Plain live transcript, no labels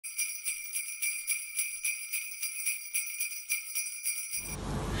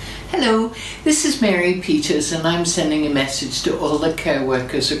Hello, this is Mary Peters and I'm sending a message to all the care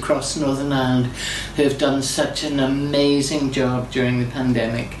workers across Northern Ireland who have done such an amazing job during the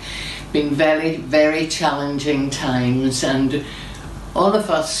pandemic. Been very, very challenging times, and all of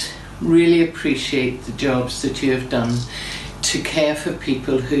us really appreciate the jobs that you have done to care for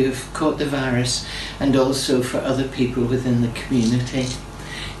people who have caught the virus and also for other people within the community.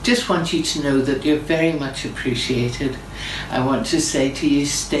 Just want you to know that you're very much appreciated. I want to say to you,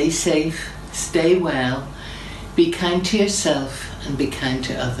 stay safe, stay well, be kind to yourself and be kind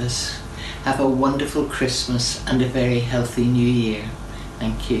to others. Have a wonderful Christmas and a very healthy New Year.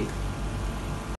 Thank you.